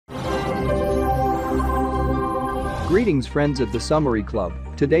Greetings friends at the Summary Club.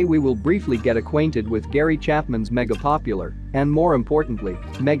 Today we will briefly get acquainted with Gary Chapman's mega popular, and more importantly,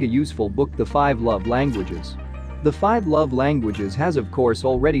 mega useful book The 5 Love Languages. The 5 Love Languages has of course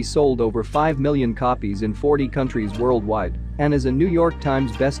already sold over 5 million copies in 40 countries worldwide and is a New York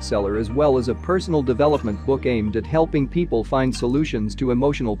Times bestseller as well as a personal development book aimed at helping people find solutions to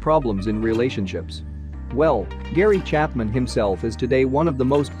emotional problems in relationships. Well, Gary Chapman himself is today one of the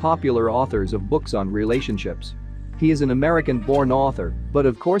most popular authors of books on relationships. He is an American-born author, but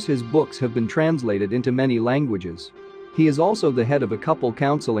of course his books have been translated into many languages. He is also the head of a couple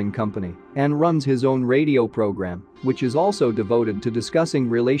counseling company and runs his own radio program, which is also devoted to discussing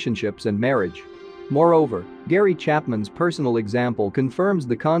relationships and marriage. Moreover, Gary Chapman's personal example confirms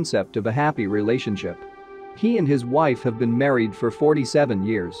the concept of a happy relationship. He and his wife have been married for 47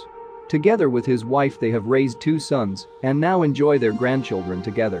 years. Together with his wife they have raised 2 sons and now enjoy their grandchildren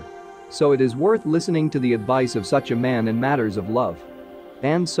together. So it is worth listening to the advice of such a man in matters of love.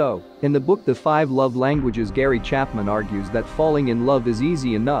 And so, in the book The 5 Love Languages, Gary Chapman argues that falling in love is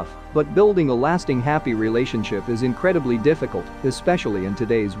easy enough, but building a lasting happy relationship is incredibly difficult, especially in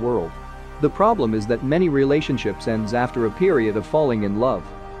today's world. The problem is that many relationships ends after a period of falling in love.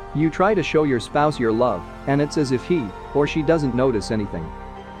 You try to show your spouse your love, and it's as if he or she doesn't notice anything.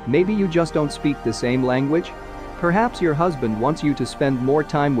 Maybe you just don't speak the same language? Perhaps your husband wants you to spend more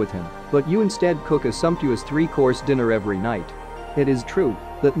time with him, but you instead cook a sumptuous 3-course dinner every night. It is true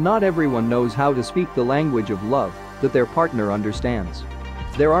that not everyone knows how to speak the language of love that their partner understands.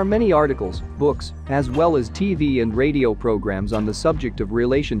 There are many articles, books, as well as TV and radio programs on the subject of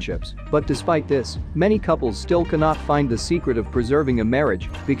relationships, but despite this, many couples still cannot find the secret of preserving a marriage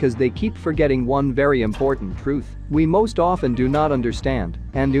because they keep forgetting one very important truth. We most often do not understand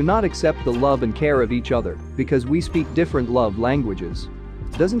and do not accept the love and care of each other because we speak different love languages.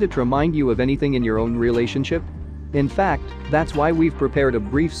 Doesn't it remind you of anything in your own relationship? In fact, that's why we've prepared a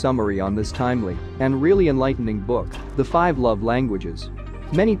brief summary on this timely and really enlightening book, The 5 Love Languages.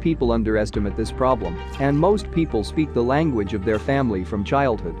 Many people underestimate this problem, and most people speak the language of their family from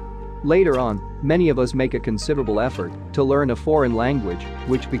childhood. Later on, many of us make a considerable effort to learn a foreign language,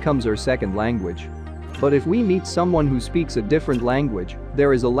 which becomes our second language. But if we meet someone who speaks a different language,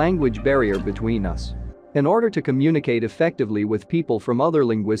 there is a language barrier between us. In order to communicate effectively with people from other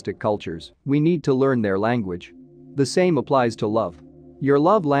linguistic cultures, we need to learn their language. The same applies to love. Your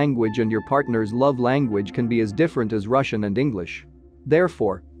love language and your partner's love language can be as different as Russian and English.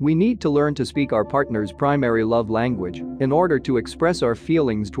 Therefore, we need to learn to speak our partner's primary love language in order to express our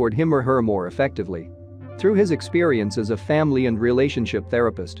feelings toward him or her more effectively. Through his experience as a family and relationship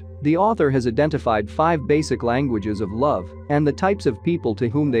therapist, the author has identified 5 basic languages of love and the types of people to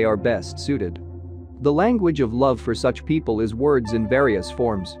whom they are best suited. The language of love for such people is words in various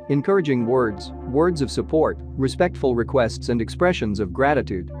forms, encouraging words, words of support, respectful requests and expressions of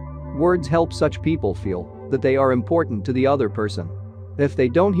gratitude. Words help such people feel that they are important to the other person. If they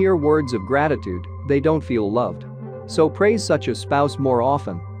don't hear words of gratitude, they don't feel loved. So praise such a spouse more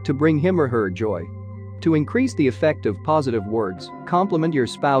often to bring him or her joy. To increase the effect of positive words, compliment your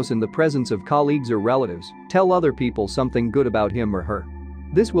spouse in the presence of colleagues or relatives, tell other people something good about him or her.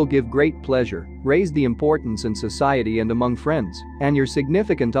 This will give great pleasure, raise the importance in society and among friends, and your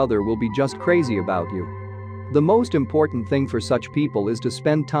significant other will be just crazy about you. The most important thing for such people is to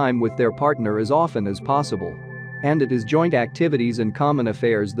spend time with their partner as often as possible. And it is joint activities and common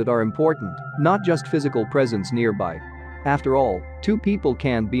affairs that are important, not just physical presence nearby. After all, 2 people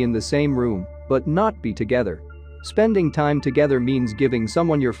can be in the same room, but not be together. Spending time together means giving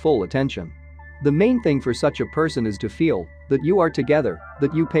someone your full attention. The main thing for such a person is to feel that you are together,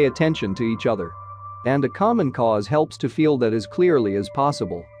 that you pay attention to each other. And a common cause helps to feel that as clearly as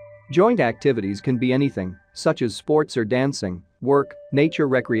possible. Joint activities can be anything, such as sports or dancing, work, nature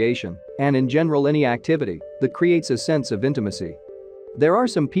recreation, and in general any activity that creates a sense of intimacy. There are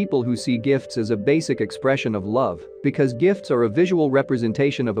some people who see gifts as a basic expression of love because gifts are a visual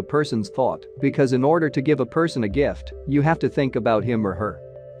representation of a person's thought, because in order to give a person a gift, you have to think about him or her.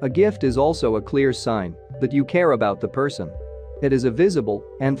 A gift is also a clear sign that you care about the person. It is a visible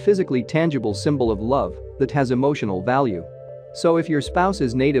and physically tangible symbol of love that has emotional value. So if your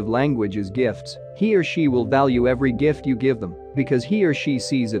spouse's native language is gifts, he or she will value every gift you give them because he or she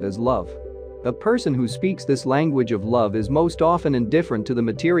sees it as love. A person who speaks this language of love is most often indifferent to the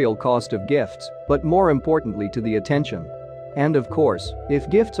material cost of gifts, but more importantly to the attention. And of course, if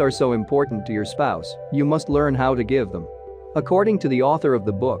gifts are so important to your spouse, you must learn how to give them. According to the author of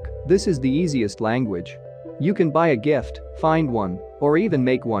the book, this is the easiest language. You can buy a gift, find one, or even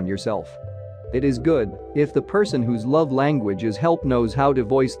make one yourself. It is good if the person whose love language is help knows how to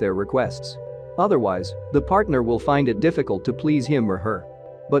voice their requests. Otherwise, the partner will find it difficult to please him or her.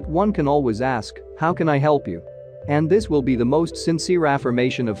 But one can always ask, "How can I help you?" And this will be the most sincere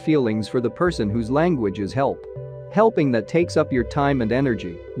affirmation of feelings for the person whose language is help. Helping that takes up your time and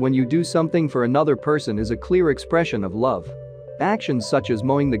energy. When you do something for another person is a clear expression of love. Actions such as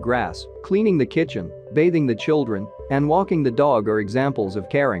mowing the grass, cleaning the kitchen, bathing the children, and walking the dog are examples of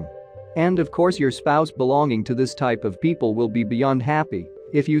caring. And of course, your spouse belonging to this type of people will be beyond happy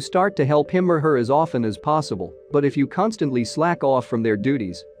if you start to help him or her as often as possible. But if you constantly slack off from their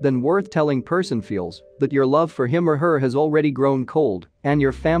duties, then worth-telling person feels that your love for him or her has already grown cold, and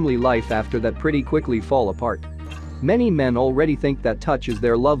your family life after that pretty quickly fall apart. Many men already think that touch is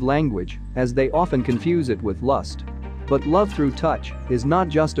their love language, as they often confuse it with lust. But love through touch is not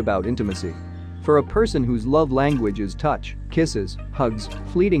just about intimacy. For a person whose love language is touch, kisses, hugs,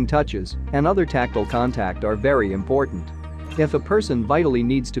 fleeting touches, and other tactile contact are very important. If a person vitally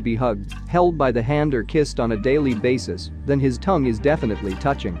needs to be hugged, held by the hand or kissed on a daily basis, then his tongue is definitely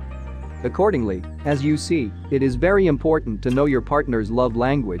touching. Accordingly, as you see, it is very important to know your partner's love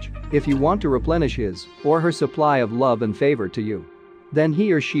language if you want to replenish his or her supply of love and favor to you. Then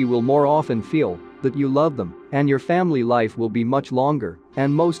he or she will more often feel that you love them, and your family life will be much longer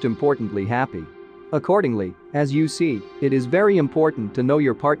and most importantly happy. Accordingly, as you see, it is very important to know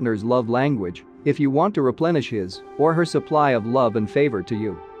your partner's love language if you want to replenish his or her supply of love and favor to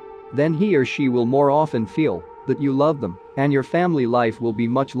you. Then he or she will more often feel that you love them, and your family life will be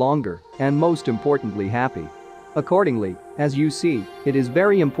much longer and most importantly happy. Accordingly, as you see, it is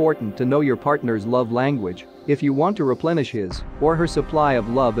very important to know your partner's love language if you want to replenish his or her supply of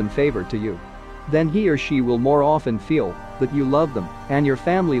love and favor to you. Then he or she will more often feel that you love them, and your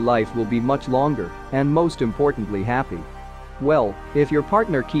family life will be much longer and most importantly happy. Well, if your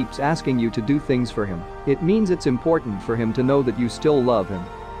partner keeps asking you to do things for him, it means it's important for him to know that you still love him.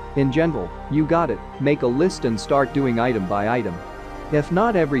 In general, you got it, make a list and start doing item by item. If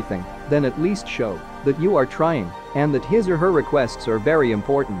not everything, then at least show that you are trying and that his or her requests are very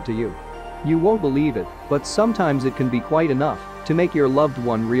important to you. You won't believe it, but sometimes it can be quite enough to make your loved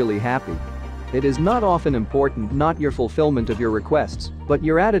one really happy. It is not often important not your fulfillment of your requests, but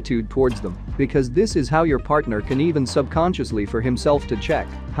your attitude towards them, because this is how your partner can even subconsciously for himself to check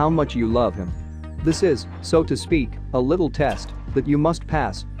how much you love him. This is, so to speak, a little test that you must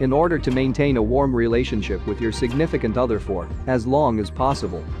pass in order to maintain a warm relationship with your significant other for as long as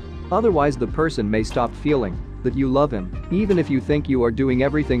possible. Otherwise, the person may stop feeling that you love him, even if you think you are doing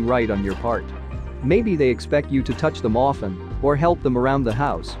everything right on your part. Maybe they expect you to touch them often or help them around the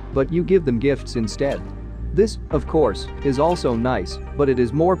house, but you give them gifts instead. This, of course, is also nice, but it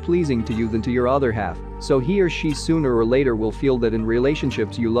is more pleasing to you than to your other half, so he or she sooner or later will feel that in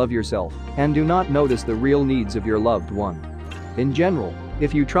relationships you love yourself and do not notice the real needs of your loved one. In general,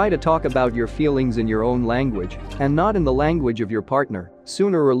 if you try to talk about your feelings in your own language and not in the language of your partner,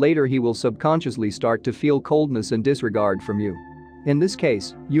 sooner or later he will subconsciously start to feel coldness and disregard from you. In this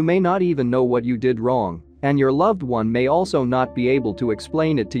case, you may not even know what you did wrong, and your loved one may also not be able to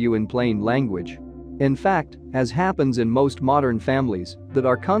explain it to you in plain language. In fact, as happens in most modern families that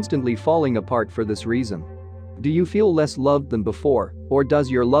are constantly falling apart for this reason. Do you feel less loved than before, or does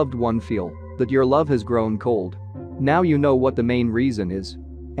your loved one feel that your love has grown cold? Now you know what the main reason is.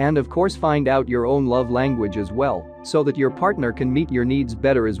 And of course, find out your own love language as well, so that your partner can meet your needs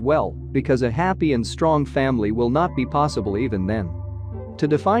better as well, because a happy and strong family will not be possible even then. To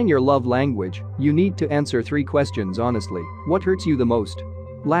define your love language, you need to answer 3 questions honestly. What hurts you the most?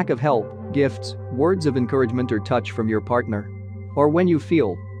 Lack of help, gifts, words of encouragement or touch from your partner? Or when you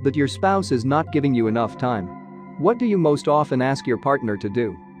feel that your spouse is not giving you enough time? What do you most often ask your partner to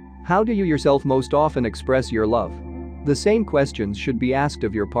do? How do you yourself most often express your love? The same questions should be asked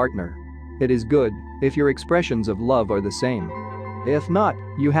of your partner. It is good if your expressions of love are the same. If not,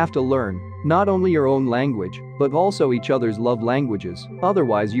 you have to learn not only your own language, but also each other's love languages,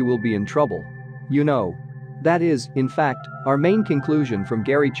 otherwise you will be in trouble. You know. That is, in fact, our main conclusion from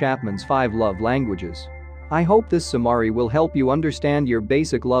Gary Chapman's 5 love languages. I hope this summary will help you understand your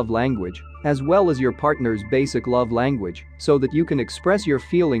basic love language, as well as your partner's basic love language, so that you can express your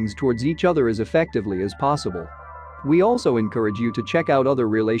feelings towards each other as effectively as possible. We also encourage you to check out other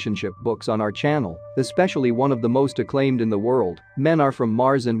relationship books on our channel, especially one of the most acclaimed in the world, Men Are From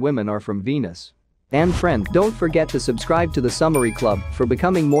Mars and Women Are From Venus. And friend, don't forget to subscribe to the Summary Club for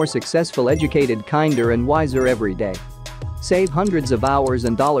becoming more successful, educated, kinder and wiser every day. Save hundreds of hours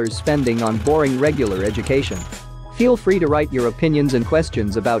and dollars spending on boring regular education. Feel free to write your opinions and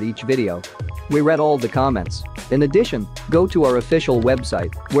questions about each video. We read all the comments. In addition, go to our official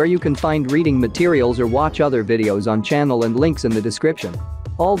website, where you can find reading materials or watch other videos on channel and links in the description.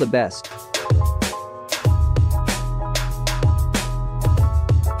 All the best.